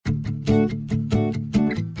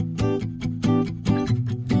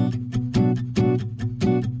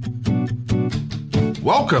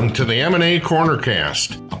Welcome to the M&A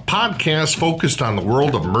Cornercast, a podcast focused on the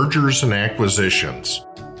world of mergers and acquisitions,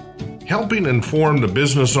 helping inform the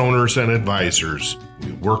business owners and advisors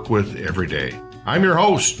we work with every day. I'm your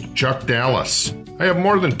host, Chuck Dallas. I have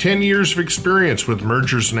more than 10 years of experience with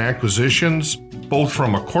mergers and acquisitions, both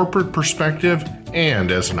from a corporate perspective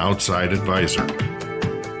and as an outside advisor.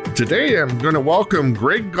 Today, I'm going to welcome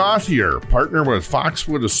Greg Gauthier, partner with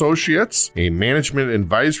Foxwood Associates, a management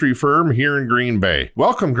advisory firm here in Green Bay.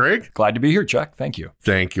 Welcome, Greg. Glad to be here, Chuck. Thank you.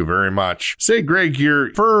 Thank you very much. Say, Greg,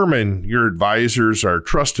 your firm and your advisors are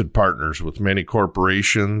trusted partners with many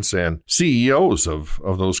corporations and CEOs of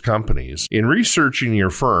those companies. In researching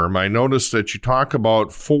your firm, I noticed that you talk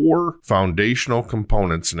about 4 foundational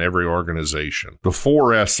components in every organization, the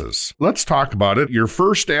 4S's. Let's talk about it. Your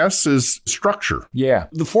first S is structure. Yeah.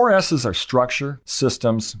 The 4S's are structure,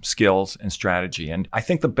 systems, skills, and strategy. And I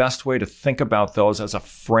think the best way to think about those as a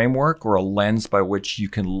framework or a lens by which you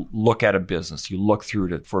can look at a business, you look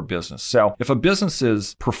through it for a business. So if a business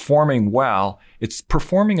is performing well, it's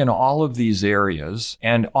performing in all of these areas,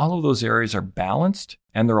 and all of those areas are balanced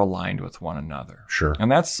and they're aligned with one another. Sure.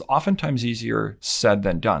 And that's oftentimes easier said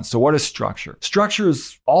than done. So what is structure? Structure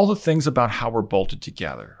is all the things about how we're bolted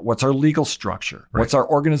together. What's our legal structure? Right. What's our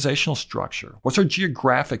organizational structure? What's our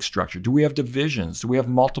geographic structure? Do we have divisions? Do we have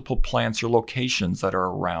multiple plants or locations that are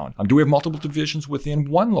around? Do we have multiple divisions within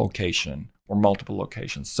one location? Or multiple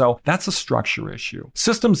locations. So that's a structure issue.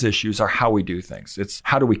 Systems issues are how we do things. It's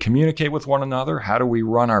how do we communicate with one another? How do we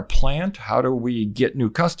run our plant? How do we get new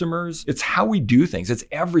customers? It's how we do things. It's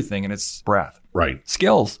everything in its breadth. Right.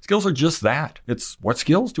 Skills are just that. It's what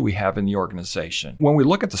skills do we have in the organization? When we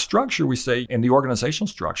look at the structure, we say in the organizational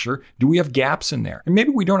structure, do we have gaps in there? And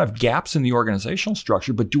maybe we don't have gaps in the organizational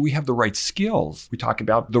structure, but do we have the right skills? We talk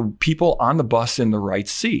about the people on the bus in the right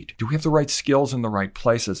seat. Do we have the right skills in the right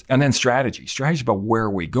places? And then strategy. Strategy is about where are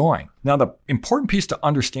we going? Now, the important piece to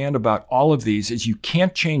understand about all of these is you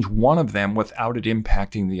can't change one of them without it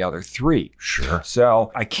impacting the other 3. Sure.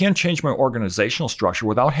 So I can't change my organizational structure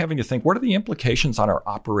without having to think, what are the implications on our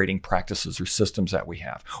operating practices or systems that we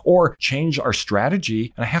have? Or change our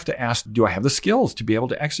strategy, and I have to ask, do I have the skills to be able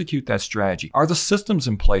to execute that strategy? Are the systems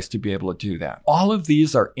in place to be able to do that? All of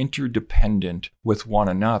these are interdependent with one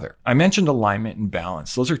another. I mentioned alignment and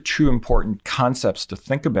balance. Those are 2 important concepts to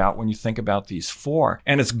think about when you think about these 4.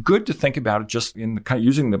 And it's good to think about it just in the kind of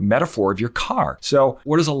using the metaphor of your car. So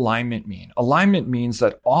what does alignment mean? Alignment means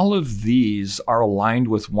that all of these are aligned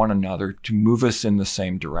with one another to move us in the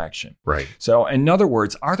same direction. Right. So in other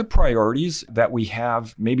words, are the priorities that we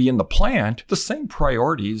have maybe in the plant the same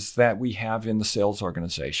priorities that we have in the sales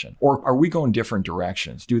organization? Or are we going different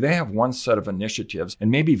directions? Do they have one set of initiatives and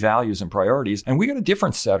maybe values and priorities, and we got a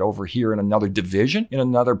different set over here in another division, in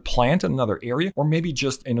another plant, in another area, or maybe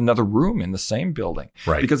just in another room in the same building?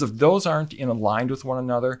 Right. Because if those aren't aligned with one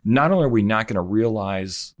another, not only are we not going to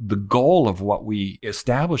realize the goal of what we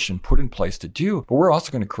establish and put in place to do, but we're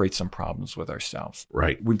also going to create some problems with ourselves.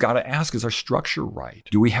 Right. We've got to ask, is our structure right?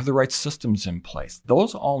 Do we have the right systems in place?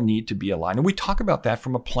 Those all need to be aligned. And we talk about that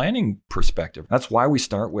from a planning perspective. That's why we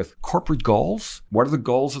start with corporate goals. What are the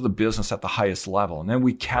goals of the business at the highest level? And then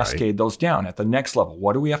we cascade those down at the next level.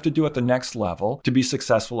 What do we have to do at the next level to be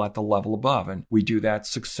successful at the level above? And we do that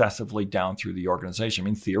successively down through the organization. I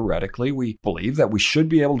mean, theoretically, we believe that we should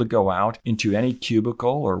be able to go out into any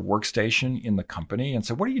cubicle or workstation in the company and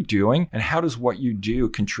say, what are you doing? And how does what you do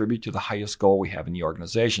contribute to the highest goal we have in the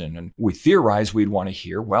organization? And we theorize we'd want to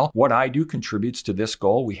hear, well, what I do contributes to this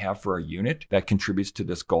goal we have for our unit, that contributes to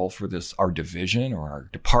this goal for our division or our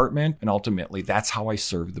department. And ultimately, that's how I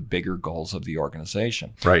serve the bigger goals of the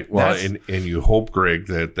organization. Right. Well, and you hope, Greg,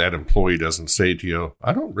 that employee doesn't say to you,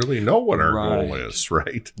 I don't really know what our goal is,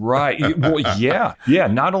 right? Right. Well, yeah. Yeah.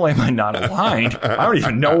 Not only am I not aligned, I don't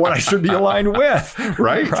even know what I should be aligned with.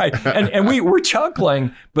 Right. Right. And we're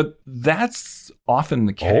chuckling, but that's often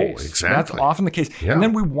the case. Oh, exactly. That's often the case. Yeah. And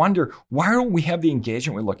then we wonder, why don't we have the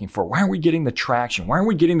engagement we're looking for? Why aren't we getting the traction? Why aren't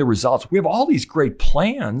we getting the results? We have all these great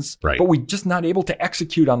plans, right, but we're just not able to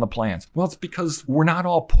execute on the plans. Well, it's because we're not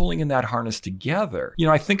all pulling in that harness together. You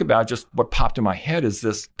know, I think about just what popped in my head is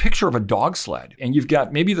this picture of a dog sled. And you've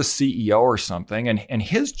got maybe the CEO or something, and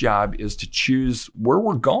his job is to choose where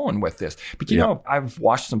we're going with this. But, you know, I've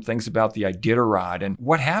watched some things about the Iditarod, and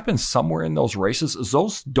what happens somewhere in those races is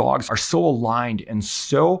those dogs are so aligned and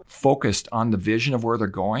so focused on the vision of where they're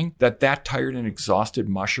going that tired and exhausted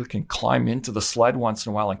musher can climb into the sled once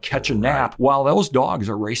in a while and catch a nap while those dogs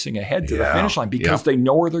are racing ahead to the finish line because they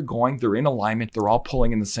know where they're going. They're in alignment. They're all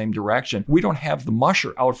pulling in the same direction. We don't have the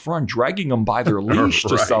musher out front dragging them by their leash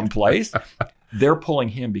to someplace. They're pulling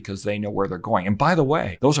him because they know where they're going. And by the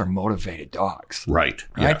way, those are motivated dogs. Right.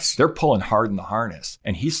 Yes. They're pulling hard in the harness,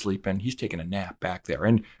 and he's sleeping. He's taking a nap back there.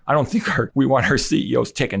 And I don't think we want our CEOs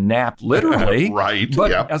to take a nap literally. Right.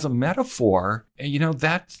 But as a metaphor,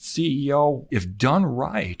 that CEO, if done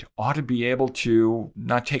right, ought to be able to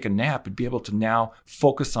not take a nap, but be able to now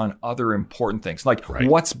focus on other important things, like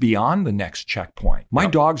what's beyond the next checkpoint. My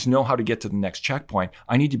dogs know how to get to the next checkpoint.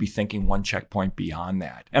 I need to be thinking one checkpoint beyond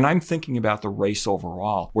that. And I'm thinking about the race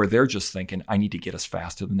overall, where they're just thinking, I need to get us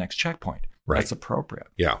fast to the next checkpoint. Right. That's appropriate.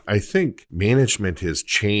 Yeah. I think management has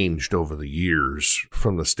changed over the years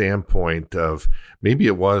from the standpoint of maybe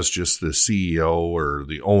it was just the CEO or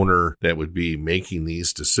the owner that would be making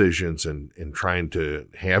these decisions and trying to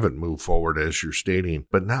have it move forward, as you're stating.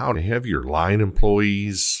 But now to have your line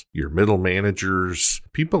employees, your middle managers,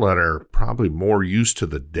 people that are probably more used to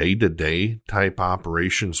the day-to-day type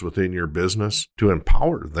operations within your business, to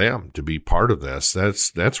empower them to be part of this,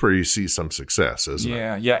 that's where you see some success, isn't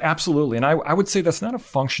it? Yeah, absolutely. And I would say that's not a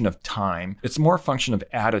function of time. It's more a function of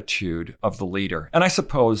attitude of the leader. And I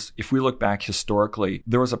suppose if we look back historically,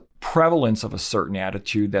 there was a prevalence of a certain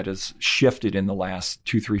attitude that has shifted in the last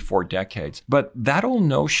 2, 3, 4 decades. But that old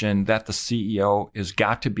notion that the CEO has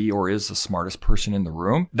got to be or is the smartest person in the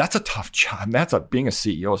room, that's a tough job. Being a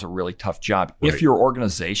CEO is a really tough job. Right. If your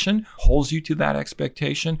organization holds you to that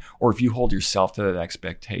expectation, or if you hold yourself to that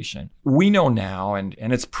expectation. We know now, and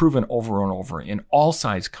it's proven over and over in all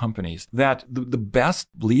size companies, that the best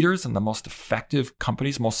leaders and the most effective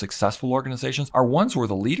companies, most successful organizations are ones where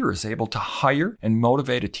the leader is able to hire and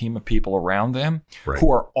motivate a team of people around them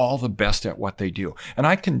who are all the best at what they do. And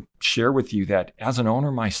I can share with you that as an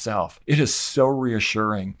owner myself, it is so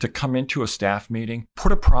reassuring to come into a staff meeting,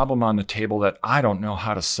 put a problem on the table that I don't know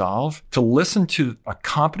how to solve, to listen to a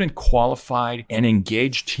competent, qualified, and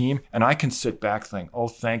engaged team. And I can sit back and think, oh,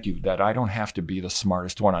 thank you that I don't have to be the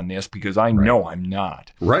smartest one on this, because I know I'm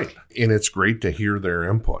not. Right. And it's great to hear their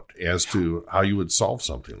input as to how you would solve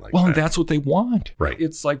something like that. Well, and that's what they want. Right.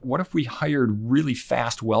 It's like, what if we hired really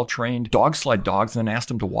fast, well-trained dog sled dogs and asked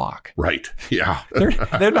them to walk? Right. Yeah. They're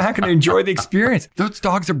not going to enjoy the experience. Those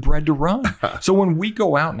dogs are bred to run. So when we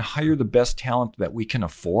go out and hire the best talent that we can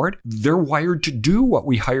afford, they're wired to do what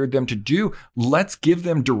we hired them to do. Let's give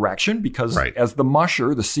them direction, because as the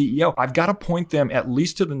musher, the CEO, I've got to point them at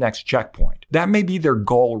least to the next checkpoint. That may be their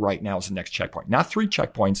goal right now, is the next checkpoint. Not 3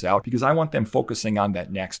 checkpoints out, because I want them focusing on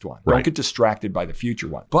that next one. Don't get distracted by the future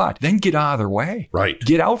one. But then get out of their way. Right.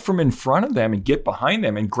 Get out from in front of them and get behind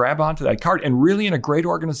them and grab onto that cart. And really, in a great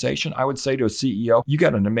organization, I would say to a CEO, you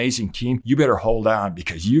got an amazing team. You better hold on,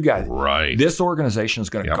 because you got this organization is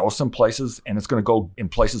going to go some places, and it's going to go in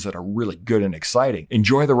places that are really good and exciting.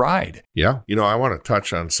 Enjoy the ride. Yeah. I want to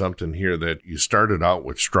touch on something here that you started out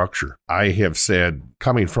with structure. I have said,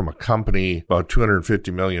 coming from a company about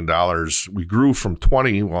 $250 million, we grew from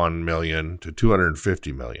 21 million to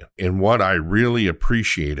 250 million. And what I really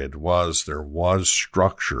appreciated was there was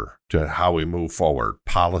structure to how we move forward,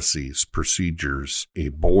 policies, procedures, a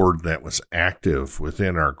board that was active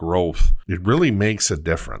within our growth. It really makes a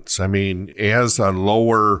difference. I mean, as a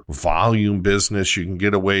lower volume business, you can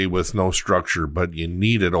get away with no structure, but you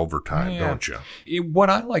need it over time, don't you? What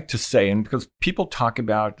I like to say, and because people talk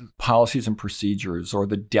about policies and procedures or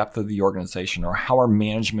the depth of the organization or how our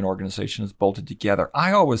management organization is bolted together,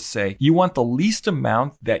 I always say you want the least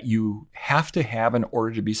amount that you have to have in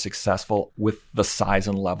order to be successful with the size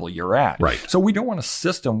and level you're at. Right. So we don't want a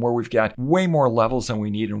system where we've got way more levels than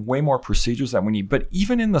we need and way more procedures than we need. But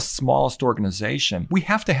even in the smallest organization, we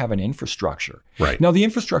have to have an infrastructure. Right. Now, the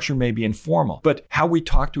infrastructure may be informal, but how we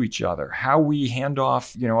talk to each other, how we hand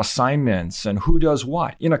off, assignments and who does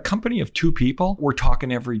what. In a company of 2 people, we're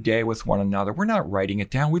talking every day with one another. We're not writing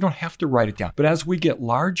it down. We don't have to write it down. But as we get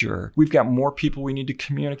larger, we've got more people we need to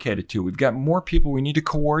communicate it to. We've got more people we need to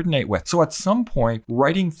coordinate with. So at some point,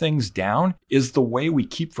 writing things down is the way we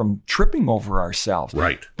keep from tripping over ourselves.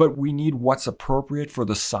 Right. But we need what's appropriate for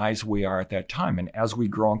the size we are at that time. And as we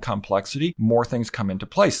grow in complexity, more things come into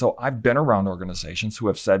place. So I've been around organizations who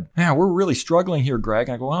have said, we're really struggling here, Greg.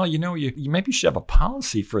 And I go, well, you maybe should have a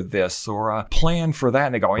policy for this or a plan for that.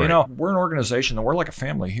 And they go, we're an organization and we're like a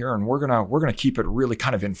family here, and we're gonna keep it really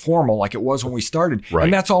kind of informal like it was when we started. Right.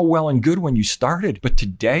 And that's all well and good when you started. But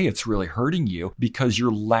today it's really hurting you because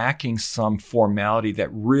you're lacking some formality that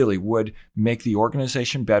really would make the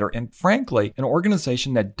organization better. And frankly, an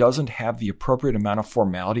organization that doesn't have the appropriate amount of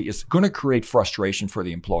formality is going to create frustration for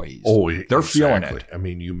the employees. Oh, they're feeling it. I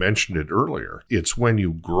mean, you mentioned it earlier. It's when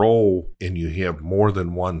you grow and you have more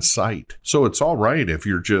than one site. So it's all right if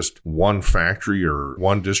you're just one factory or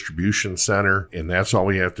one distribution center and that's all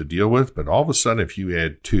we have to deal with. But all of a sudden, if you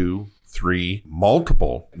add 2, 3,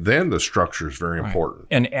 multiple, then the structure is very important.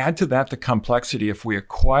 And add to that the complexity if we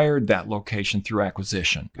acquired that location through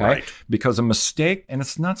acquisition. Okay? Right. Because a mistake, and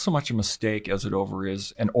it's not so much a mistake as it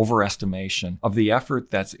is an overestimation of the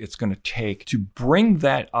effort that it's going to take to bring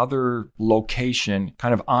that other location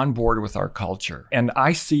kind of on board with our culture. And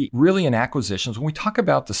I see really in acquisitions, when we talk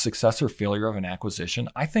about the success or failure of an acquisition,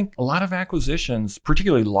 I think a lot of acquisitions,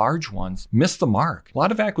 particularly large ones, miss the mark. A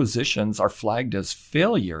lot of acquisitions are flagged as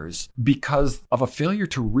failures because of a failure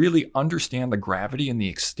to really understand the gravity and the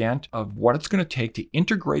extent of what it's going to take to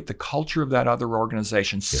integrate the culture of that other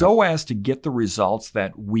organization so as to get the results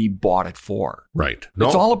that we bought it for. Right.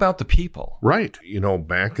 It's all about the people. Right.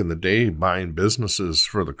 Back in the day, buying businesses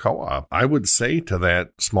for the co-op, I would say to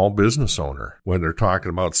that small business owner, when they're talking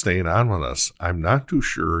about staying on with us, I'm not too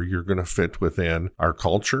sure you're going to fit within our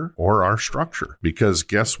culture or our structure. Because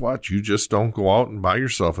guess what? You just don't go out and buy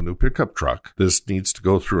yourself a new pickup truck. This needs to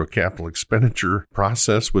go through a capital expenditure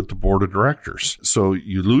process with the board of directors. So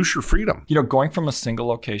you lose your freedom. Going from a single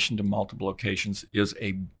location to multiple locations is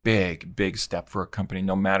a big, big step for a company,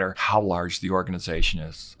 no matter how large the organization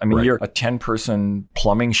is. I mean, You're a 10-person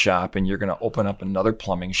plumbing shop and you're going to open up another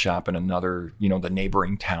plumbing shop in another, the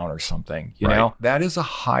neighboring town or something. You know, that is a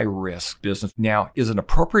high risk business. Now, is it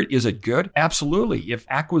appropriate? Is it good? Absolutely. If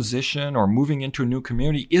acquisition or moving into a new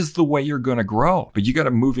community is the way you're going to grow, but you got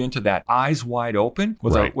to move into that eyes wide open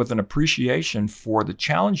with an appreciation for the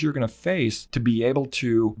challenge you're going to face to be able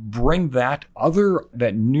to bring that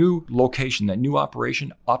new location, that new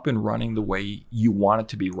operation up and running the way you want it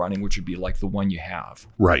to be running, which would be like the one you have.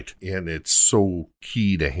 Right. And it's so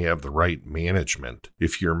key to have the right management.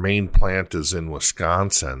 If your main plant is in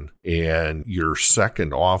Wisconsin and your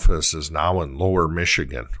second office is now in Lower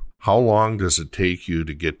Michigan, how long does it take you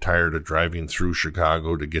to get tired of driving through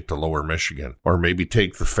Chicago to get to Lower Michigan? Or maybe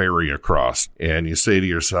take the ferry across and you say to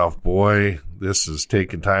yourself, boy, this is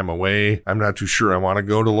taking time away. I'm not too sure I want to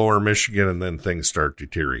go to Lower Michigan, and then things start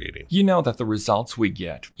deteriorating. You know that the results we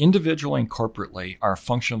get individually and corporately are a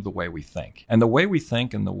function of the way we think. And the way we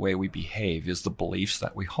think and the way we behave is the beliefs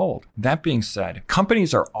that we hold. That being said,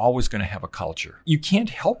 companies are always going to have a culture. You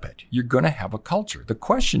can't help it. You're going to have a culture. The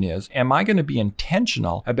question is, am I going to be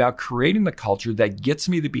intentional about creating the culture that gets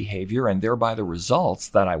me the behavior and thereby the results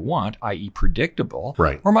that I want, i.e. predictable,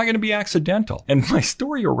 right? Or am I going to be accidental? And my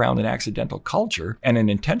story around an accidental culture and an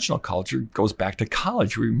intentional culture goes back to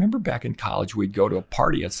college. We remember back in college, we'd go to a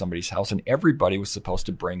party at somebody's house and everybody was supposed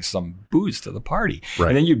to bring some booze to the party.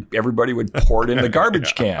 Right. And then everybody would pour it in the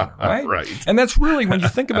garbage can, right? Right. And that's really, when you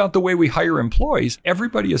think about the way we hire employees,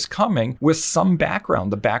 everybody is coming with some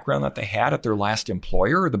background, the background that they had at their last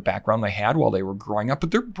employer or the background they had while they were growing up,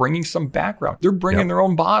 but they're bringing some background. They're bringing their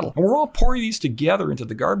own bottle. And we're all pouring these together into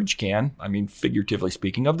the garbage can, I mean, figuratively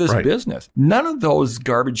speaking, of this business. None of those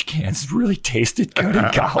garbage cans really tasted good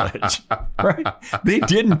in college, right? They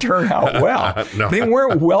didn't turn out well. No. They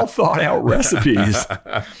weren't well thought out recipes.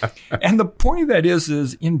 And the point of that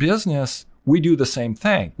is in business, we do the same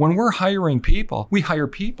thing. When we're hiring people, we hire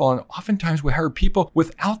people, and oftentimes we hire people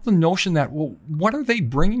without the notion that, well, what are they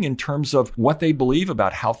bringing in terms of what they believe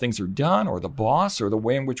about how things are done, or the boss, or the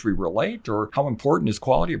way in which we relate, or how important is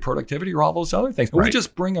quality or productivity, or all those other things. Right. We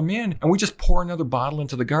just bring them in, and we just pour another bottle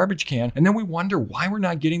into the garbage can, and then we wonder why we're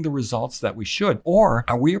not getting the results that we should. Or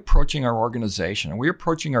are we approaching our organization, are we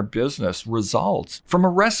approaching our business results from a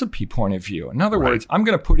recipe point of view? In other words, I'm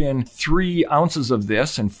going to put in 3 ounces of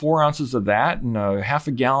this and 4 ounces of that and a half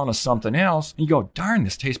a gallon of something else. And you go, darn,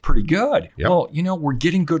 this tastes pretty good. Yep. Well, we're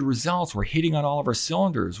getting good results. We're hitting on all of our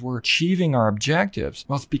cylinders. We're achieving our objectives.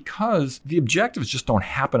 Well, it's because the objectives just don't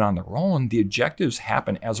happen on their own. The objectives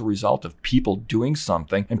happen as a result of people doing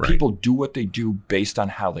something, and people do what they do based on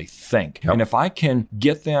how they think. Yep. And if I can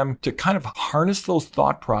get them to kind of harness those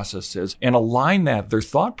thought processes and align their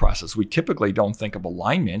thought process, we typically don't think of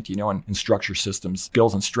alignment, in structure, systems,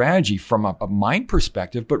 skills, and strategy from a mind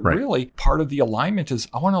perspective, but really part of the alignment is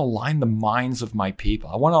I want to align the minds of my people.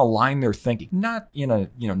 I want to align their thinking, not in a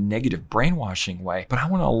negative brainwashing way, but I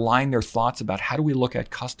want to align their thoughts about how do we look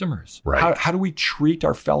at customers? Right. How do we treat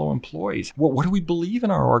our fellow employees? What do we believe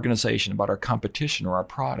in our organization about our competition or our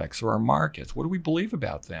products or our markets? What do we believe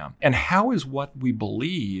about them? And how is what we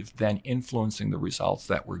believe then influencing the results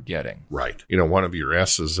that we're getting? Right. One of your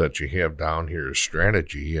S's that you have down here is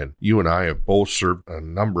strategy. And you and I have both served a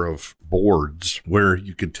number of boards where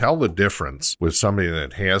you could tell the difference with somebody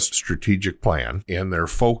that has a strategic plan and they're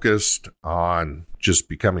focused on just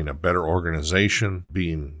becoming a better organization,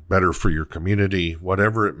 being better for your community,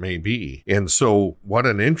 whatever it may be. And so what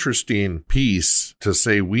an interesting piece to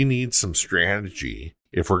say we need some strategy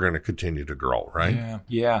if we're going to continue to grow, right?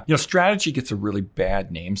 Yeah. Strategy gets a really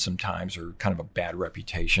bad name sometimes, or kind of a bad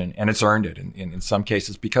reputation, and it's earned it in some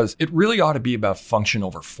cases, because it really ought to be about function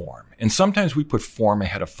over form. And sometimes we put form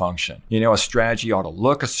ahead of function. A strategy ought to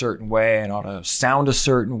look a certain way and ought to sound a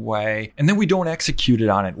certain way, and then we don't execute it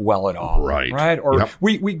on it well at all. Right? Or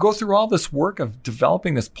we go through all this work of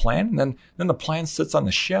developing this plan, and then the plan sits on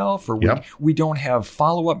the shelf, or we don't have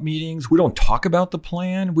follow-up meetings. We don't talk about the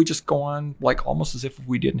plan. We just go on like almost as if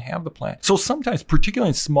we didn't have the plan. So sometimes, particularly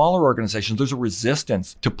in smaller organizations, there's a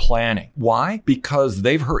resistance to planning. Why? Because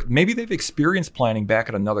maybe they've experienced planning back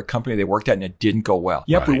at another company they worked at and it didn't go well.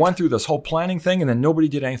 We went through this whole planning thing and then nobody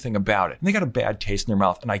did anything about it. And they got a bad taste in their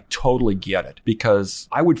mouth. And I totally get it, because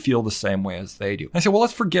I would feel the same way as they do. I say, well,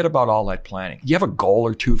 let's forget about all that planning. You have a goal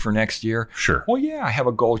or two for next year? Sure. Well, yeah, I have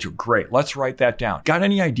a goal or two. Great. Let's write that down. Got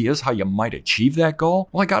any ideas how you might achieve that goal?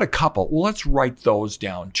 Well, I got a couple. Well, let's write those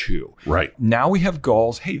down too. Right. Now we have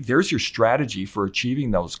goals. Hey, there's your strategy for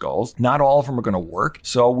achieving those goals. Not all of them are going to work.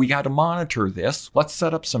 So we got to monitor this. Let's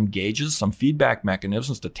set up some gauges, some feedback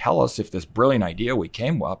mechanisms to tell us if this brilliant idea we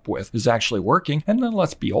came up with is actually working. And then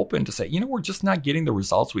let's be open to say, we're just not getting the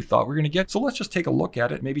results we thought we were going to get. So let's just take a look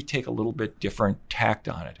at it, maybe take a little bit different tact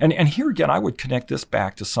on it. And here again, I would connect this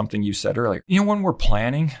back to something you said earlier. When we're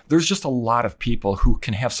planning, there's just a lot of people who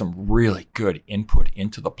can have some really good input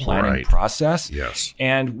into the planning process. Yes.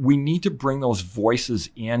 And we need to bring those voices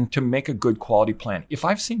in to make a good quality plan. If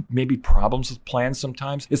I've seen maybe problems with plans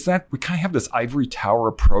sometimes, it's that we kind of have this ivory tower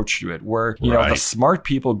approach to it where, the smart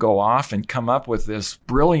people go off and come up with this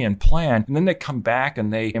brilliant plan, and then they come back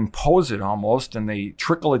and they impose it almost, and they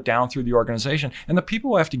trickle it down through the organization. And the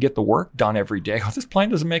people who have to get the work done every day, this plan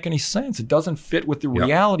doesn't make any sense. It doesn't fit with the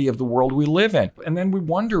reality of the world we live in. And then we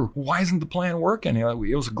wonder, why isn't the plan working?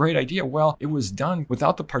 It was a great idea. Well, it was done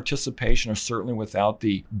without the participation, or certainly without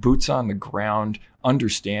the boots on the ground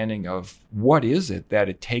understanding of what is it that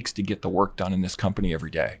it takes to get the work done in this company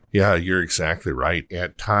every day. Yeah, you're exactly right.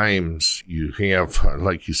 At times you have,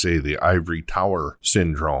 like you say, the ivory tower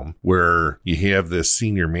syndrome, where you have this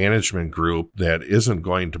senior management group that isn't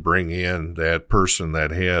going to bring in that person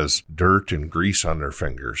that has dirt and grease on their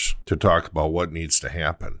fingers to talk about what needs to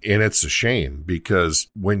happen. And it's a shame, because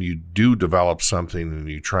when you do develop something and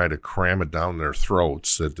you try to cram it down their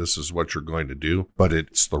throats that this is what you're going to do, but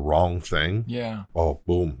it's the wrong thing. Yeah. Oh,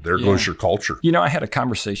 boom. There goes your culture. I had a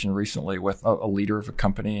conversation recently with a leader of a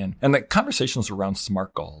company, and the conversation was around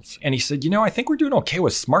SMART goals. And he said, I think we're doing okay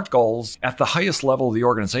with SMART goals at the highest level of the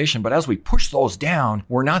organization, but as we push those down,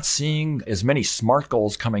 we're not seeing as many SMART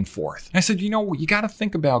goals coming forth. And I said, you got to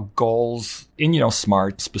think about goals in,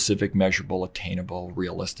 SMART, specific, measurable, attainable,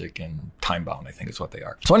 realistic, and time-bound, I think is what they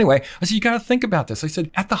are. So anyway, I said, you got to think about this. I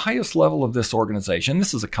said, at the highest level of this organization,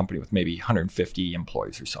 this is a company with maybe 150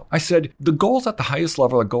 employees or so. I said, the goals at the highest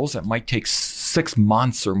level are goals that might take 6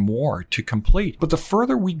 months or more to complete. But the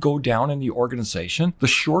further we go down in the organization, the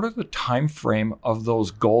shorter the time frame of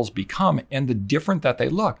those goals become and the different that they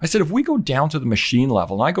look. I said, if we go down to the machine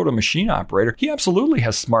level, and I go to a machine operator, he absolutely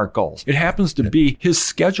has SMART goals. It happens to be his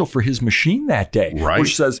schedule for his machine that day,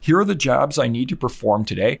 which says, here are the jobs I need to perform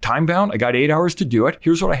today. Time bound, I got 8 hours to do it.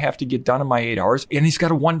 Here's what I have to get done in my 8 hours. And he's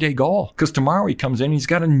got a 1-day goal, because tomorrow he comes in, he's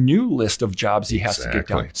got a new list of jobs he has to get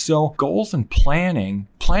done. So goals and planning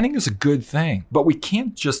is a good thing, but we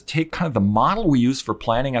can't just take kind of the model we use for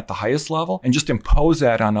planning at the highest level and just impose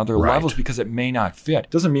that on other levels, because it may not fit.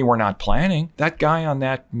 Doesn't mean we're not planning. That guy on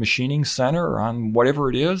that machining center or on whatever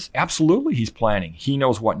it is, absolutely he's planning. He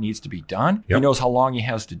knows what needs to be done. He knows how long he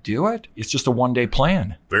has to do it. It's just a 1-day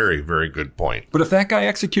plan. Very, very good point. But if that guy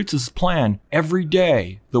executes his plan every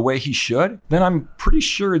day the way he should, then I'm pretty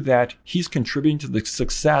sure that he's contributing to the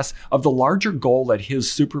success of the larger goal that his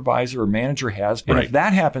supervisor or manager has. And if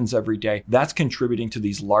that happens every day, that's contributing to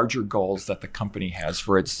these larger goals that the company has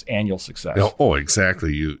for its annual success. Oh,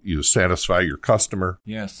 exactly. You satisfy your customer.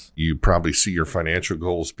 Yes. You probably see your financial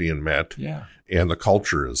goals being met. Yeah. And the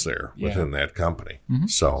culture is there within that company. Mm-hmm.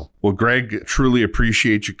 So, well, Greg, truly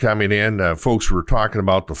appreciate you coming in. Folks, we're talking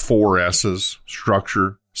about the 4S's: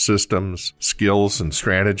 structure, systems, skills, and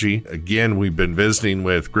strategy. Again, we've been visiting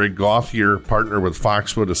with Greg Gauthier, partner with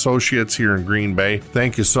Foxwood Associates here in Green Bay.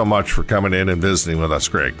 Thank you so much for coming in and visiting with us,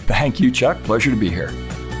 Greg. Thank you, Chuck. Pleasure to be here.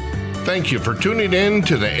 Thank you for tuning in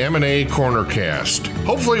to the M&A Cornercast.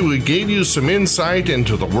 Hopefully we gave you some insight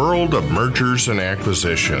into the world of mergers and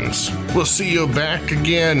acquisitions. We'll see you back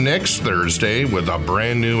again next Thursday with a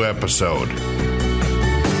brand new episode.